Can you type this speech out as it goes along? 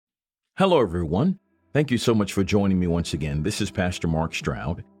Hello, everyone. Thank you so much for joining me once again. This is Pastor Mark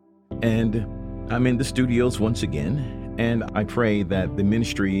Stroud, and I'm in the studios once again, and I pray that the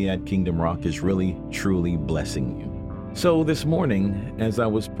ministry at Kingdom Rock is really, truly blessing you. So this morning, as I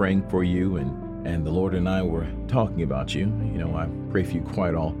was praying for you and the Lord and I were talking about you, I pray for you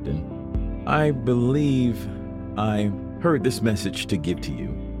quite often, I believe I heard this message to give to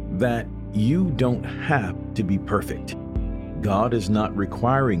you, that you don't have to be perfect. God is not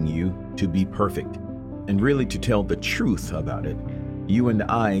requiring you to be perfect. And really, to tell the truth about it, you and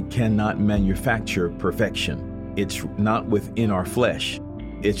I cannot manufacture perfection. It's not within our flesh.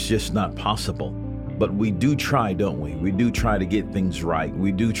 It's just not possible. But we do try, don't we? We do try to get things right.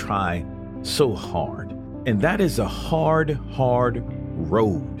 We do try so hard. And that is a hard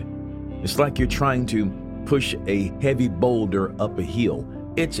road. It's like you're trying to push a heavy boulder up a hill.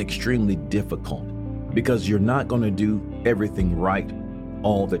 It's extremely difficult, because you're not going to do everything right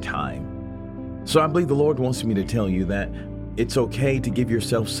all the time. So I believe the Lord wants me to tell you that it's okay to give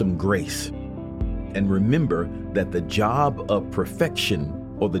yourself some grace. And remember that the job of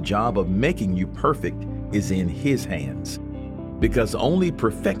perfection, or the job of making you perfect, is in His hands. Because only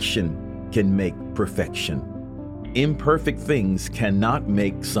perfection can make perfection. Imperfect things cannot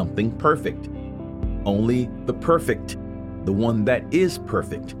make something perfect. Only the perfect, the one that is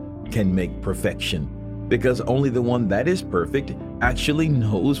perfect, can make perfection. Because only the one that is perfect actually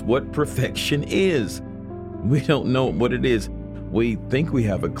knows what perfection is. We don't know what it is. We think we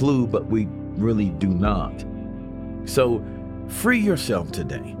have a clue, but we really do not. So free yourself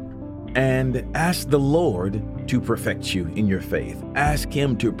today and ask the Lord to perfect you in your faith. Ask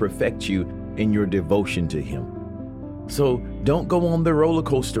Him to perfect you in your devotion to Him. So don't go on the roller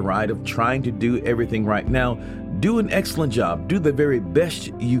coaster ride of trying to do everything right now. Do an excellent job. Do the very best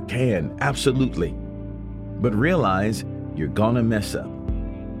you can. Absolutely. But realize you're going to mess up.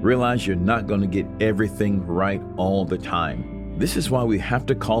 Realize you're not going to get everything right all the time. This is why we have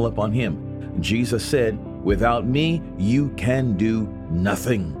to call upon Him. Jesus said, "Without me, you can do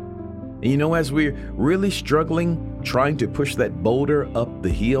nothing." And as we're really struggling, trying to push that boulder up the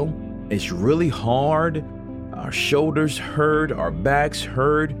hill, it's really hard. Our shoulders hurt, our backs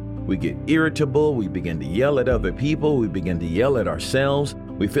hurt. We get irritable. We begin to yell at other people. We begin to yell at ourselves.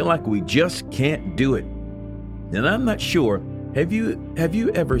 We feel like we just can't do it. And I'm not sure, have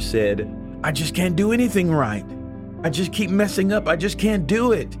you ever said, "I just can't do anything right. I just keep messing up. I just can't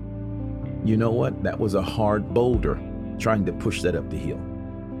do it"? You know what? That was a hard boulder, trying to push that up the hill.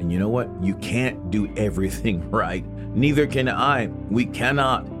 And you know what? You can't do everything right. Neither can I. We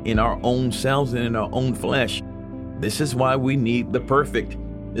cannot, in our own selves and in our own flesh. This is why we need the perfect.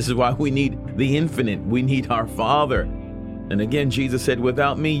 This is why we need the infinite. We need our Father. And again, Jesus said,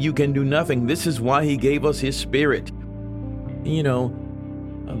 "Without me, you can do nothing." This is why He gave us His Spirit.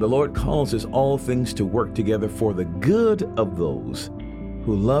 The Lord calls us all things to work together for the good of those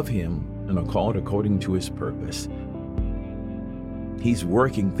who love Him and are called according to His purpose. He's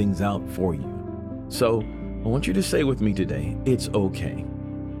working things out for you. So I want you to say with me today, it's okay.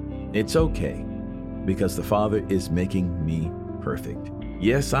 It's okay, because the Father is making me perfect.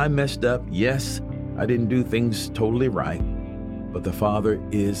 Yes, I messed up. Yes, I didn't do things totally right. But the Father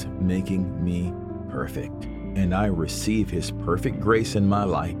is making me perfect, and I receive His perfect grace in my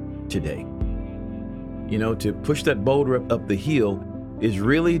life today. To push that boulder up the hill is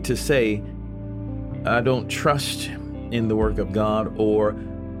really to say, I don't trust in the work of God, or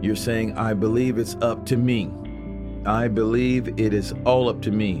you're saying, I believe it's up to me. I believe it is all up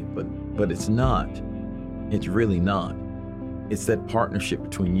to me, but it's not. It's really not. It's that partnership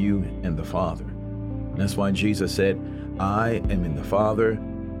between you and the Father. That's why Jesus said, "I am in the Father,"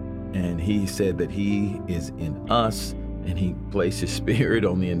 and He said that He is in us, and He placed His Spirit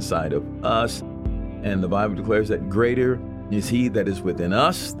on the inside of us. And the Bible declares that greater is He that is within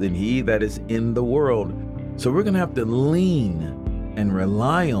us than he that is in the world. So we're going to have to lean and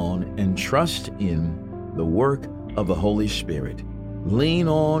rely on and trust in the work of the Holy Spirit. Lean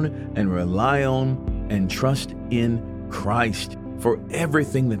on and rely on and trust in Christ for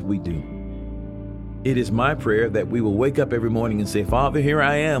everything that we do. It is my prayer that we will wake up every morning and say, "Father, here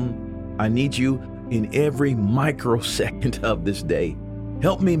I am. I need you in every microsecond of this day.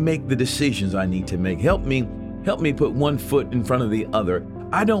 Help me make the decisions I need to make. Help me put one foot in front of the other.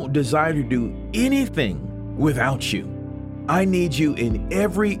 I don't desire to do anything without you. I need you in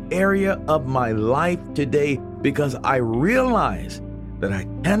every area of my life today, because I realize that I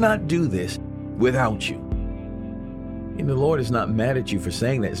cannot do this without you." And the Lord is not mad at you for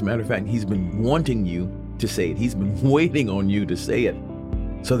saying that. As a matter of fact, He's been wanting you to say it. He's been waiting on you to say it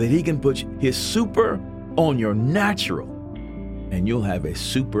so that He can put His super on your natural, and you'll have a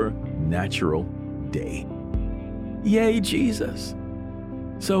supernatural supernatural day. Yay, Jesus.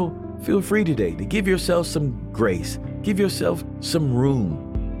 So feel free today to give yourself some grace, give yourself some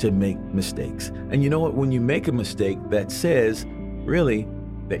room to make mistakes. And you know what? When you make a mistake, that says really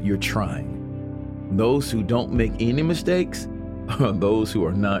that you're trying. Those who don't make any mistakes are those who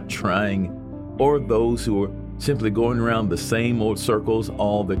are not trying, or those who are simply going around the same old circles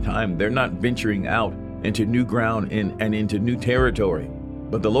all the time. They're not venturing out into new ground and into new territory.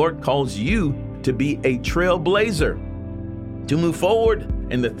 But the Lord calls you to be a trailblazer, to move forward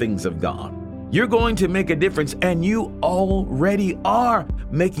in the things of God. You're going to make a difference, and you already are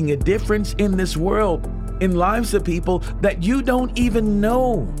making a difference in this world, in lives of people that you don't even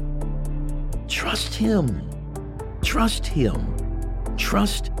know. Trust Him. Trust Him.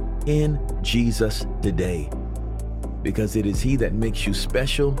 Trust in Jesus today, because it is He that makes you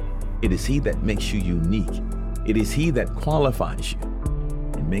special. It is He that makes you unique. It is He that qualifies you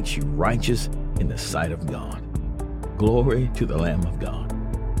and makes you righteous in the sight of God. Glory to the Lamb of God.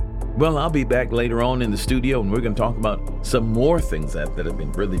 Well, I'll be back later on in the studio, and we're going to talk about some more things that have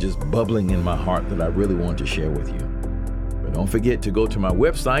been really just bubbling in my heart that I really want to share with you. But don't forget to go to my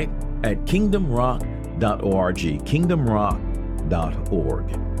website at kingdomrock.org,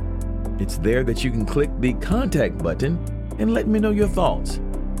 kingdomrock.org. It's there that you can click the contact button and let me know your thoughts.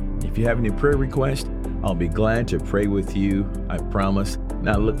 If you have any prayer requests, I'll be glad to pray with you, I promise. And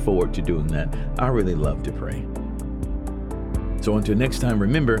I look forward to doing that. I really love to pray. So until next time,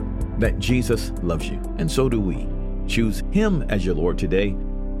 remember that Jesus loves you, and so do we. Choose Him as your Lord today.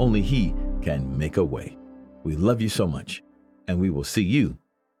 Only He can make a way. We love you so much, and we will see you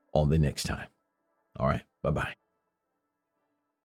on the next time. All right, bye-bye.